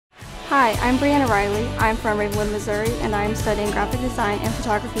Hi, I'm Brianna Riley. I'm from Ravenwood, Missouri, and I'm studying graphic design and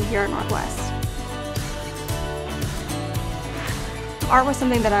photography here at Northwest. Art was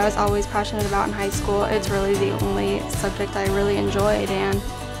something that I was always passionate about in high school. It's really the only subject I really enjoyed, and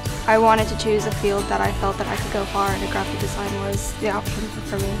I wanted to choose a field that I felt that I could go far, and graphic design was the option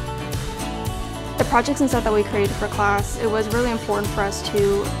for me. The projects and stuff that we created for class, it was really important for us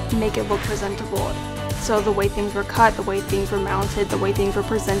to make it look presentable. So the way things were cut, the way things were mounted, the way things were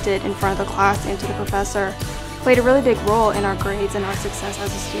presented in front of the class and to the professor played a really big role in our grades and our success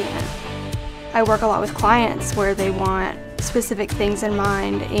as a student. I work a lot with clients where they want specific things in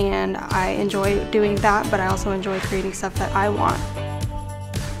mind, and I enjoy doing that, but I also enjoy creating stuff that I want.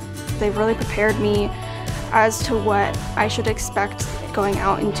 They've really prepared me as to what I should expect going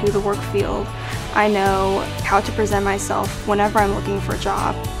out into the work field. I know how to present myself whenever I'm looking for a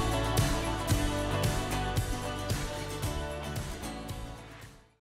job.